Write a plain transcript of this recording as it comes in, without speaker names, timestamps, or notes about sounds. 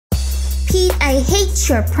Pete, I hate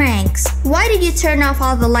your pranks. Why did you turn off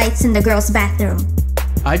all the lights in the girls' bathroom?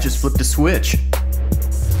 I just flipped a switch.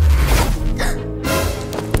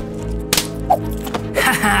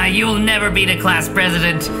 Haha, you'll never be the class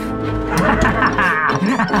president.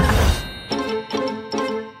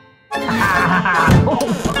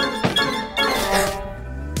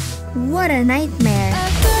 What a nightmare.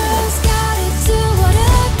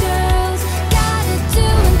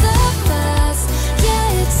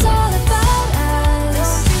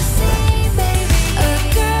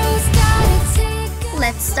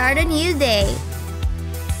 Let's start a new day.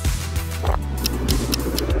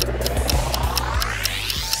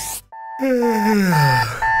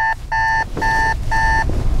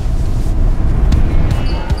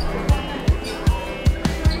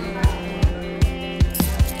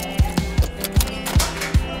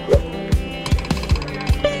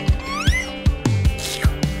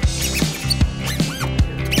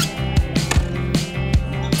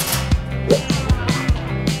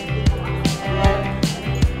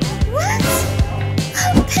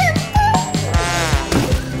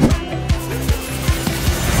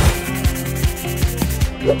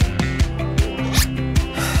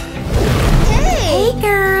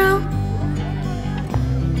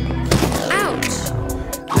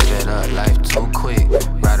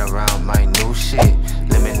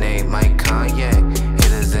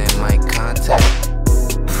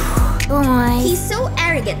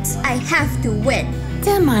 I have to win.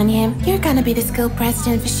 Don't mind him. You're gonna be the school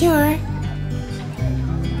president for sure.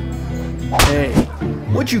 Hey,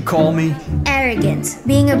 what'd you call me? Arrogant.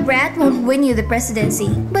 Being a brat won't win you the presidency,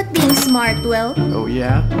 but being smart will. Oh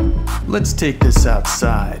yeah? Let's take this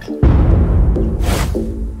outside.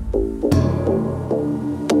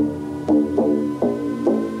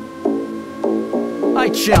 I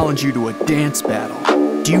challenge you to a dance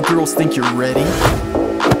battle. Do you girls think you're ready?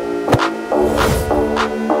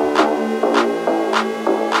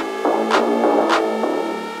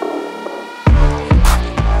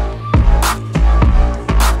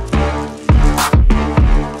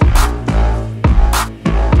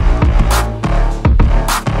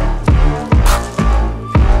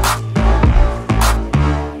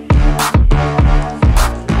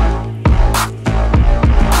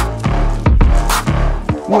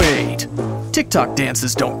 Wait, TikTok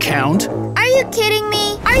dances don't count. Are you kidding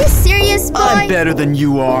me? Are you serious, boy? I'm better than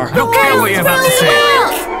you are. I don't care what you're about to say.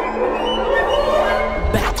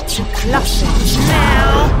 Back to classes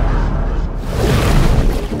now.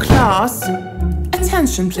 Class,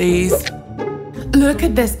 attention please. Look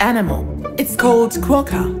at this animal. It's called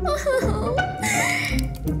quokka.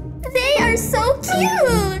 They are so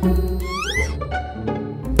cute.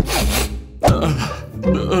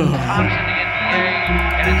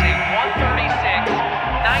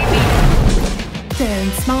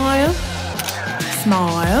 Then smile.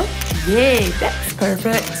 Smile. Yeah, that's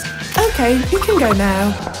perfect. Okay, you can go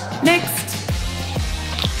now. Next.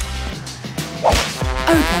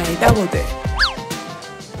 Okay, that will do.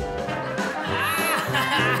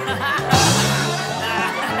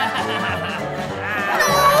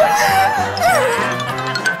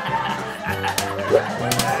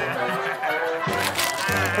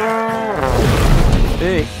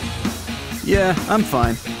 Hey. Yeah, I'm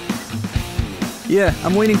fine. Yeah,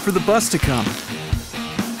 I'm waiting for the bus to come.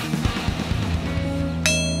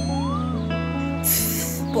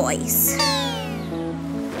 Boys.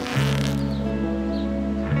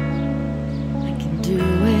 I can do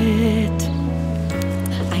it.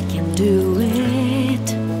 I can do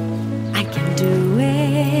it. I can do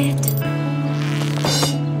it.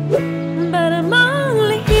 But I'm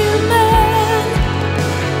only human.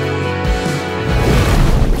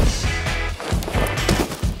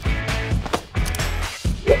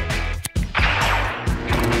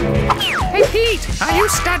 Hey Pete, are you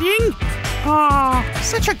studying? Oh,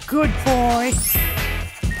 such a good boy.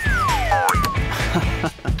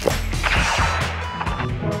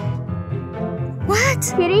 What?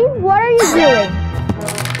 Kitty, what are you doing?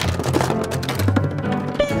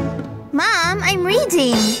 Mom, I'm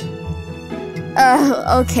reading.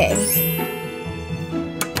 Oh, okay.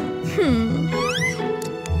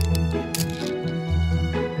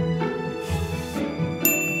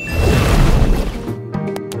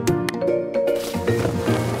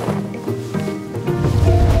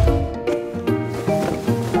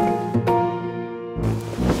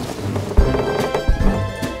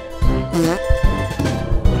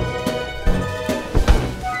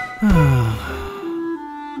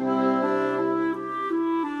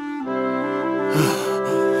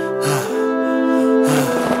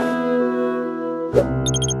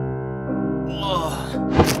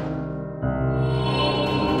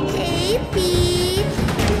 Hey,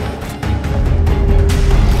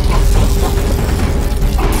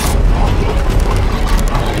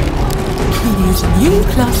 new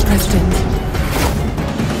class president.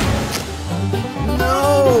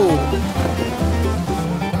 No!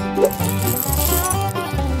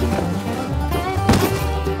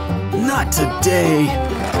 Not today.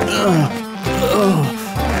 Ugh. Ugh.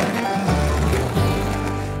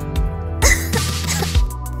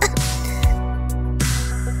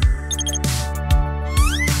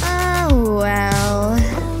 Oh, well.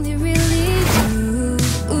 Only really you.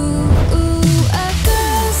 A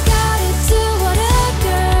girl's gotta do what a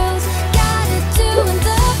girl's gotta do in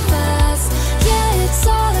the bus. Yeah, it's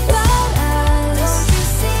all about us. Don't you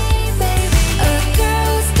see, baby? A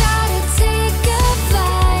girl's gotta take a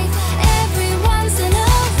flight every once in a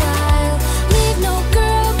while. Leave no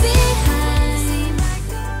girl behind.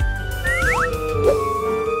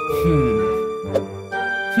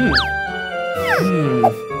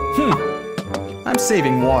 I'm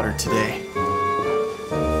saving water today.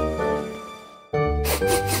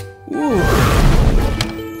 Ooh.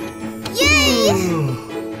 Yay!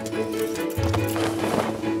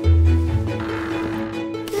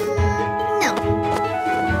 No.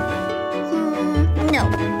 No.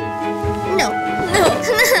 No. No.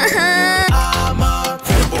 I'm a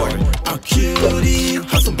pretty boy, a cutie,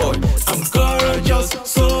 handsome boy. I'm gorgeous,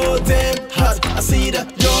 so damn hot. I see that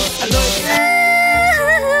you're alone.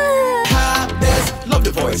 Hotness, love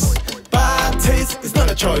the voice. Bad taste is not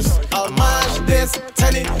a choice. I'll match this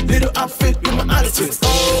tiny little outfit with my attitude.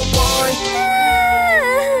 Oh boy.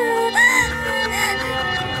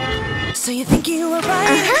 So you think you were right?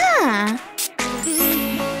 Aha!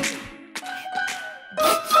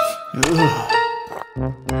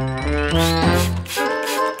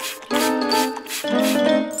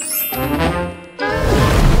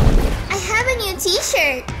 I have a new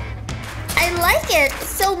t-shirt. I like it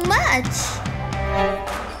so much.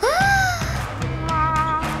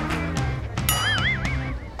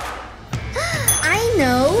 I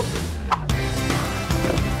know.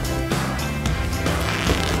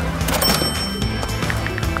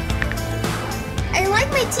 I like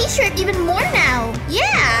my t-shirt even more now.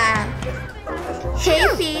 Yeah. Hey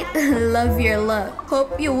Pete, love your luck.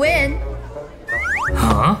 Hope you win.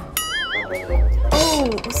 Huh? Oh,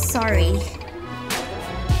 sorry.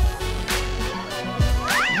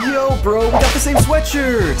 Yo, bro, we got the same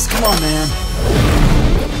sweatshirts. Come on, man.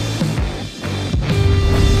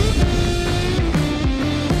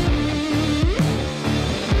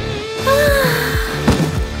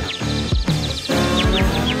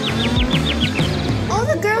 All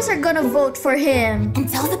the girls are gonna vote for him. And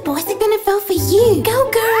all the boys are gonna vote for you. Go,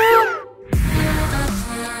 girl!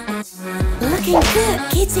 Looking good,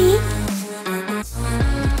 kitty.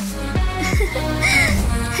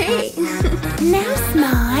 Hey. Now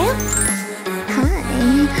smile. Hi.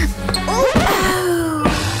 Oh.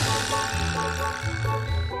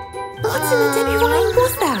 What in the Debbie Ryan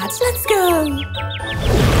was that? Let's go.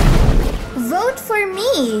 Vote for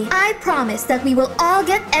me. I promise that we will all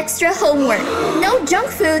get extra homework. No junk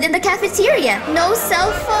food in the cafeteria. No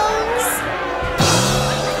cell phones.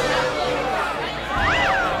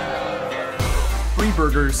 3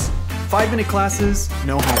 burgers, 5-minute classes,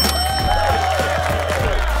 no homework.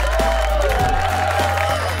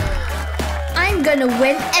 I'm gonna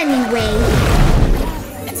win anyway.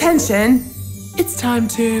 Attention! It's time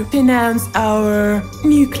to announce our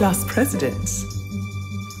new class president.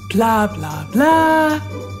 Blah, blah, blah.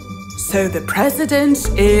 So the president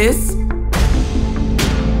is...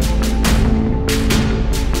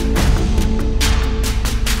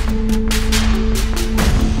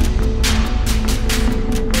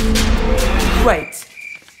 Wait.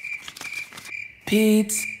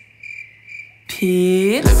 Pete.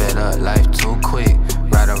 Living up life too quick,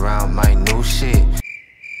 right around my new shit.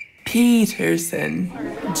 Peterson.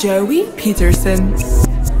 Joey Peterson.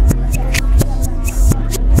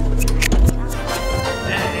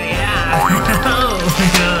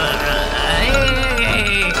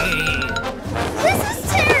 This is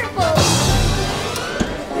terrible.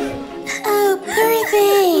 Oh, poor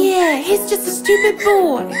thing. Yeah, he's just a stupid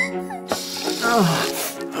boy. Ow!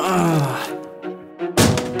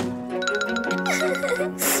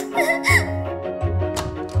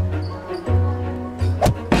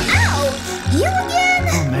 You again?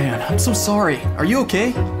 Oh man, I'm so sorry. Are you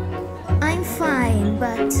okay? I'm fine,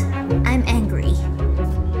 but I'm angry.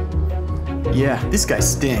 Yeah, this guy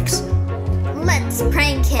stinks. Let's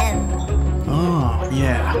prank him. Oh,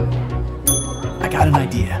 yeah. I got an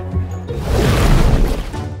idea.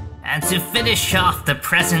 And to finish off the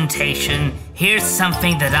presentation, here's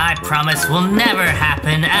something that I promise will never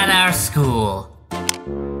happen at our school.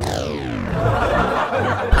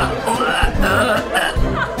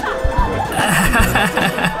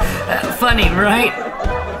 Funny funny, right?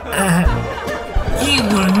 You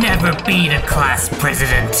will never be the class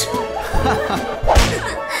president.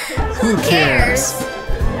 Who cares?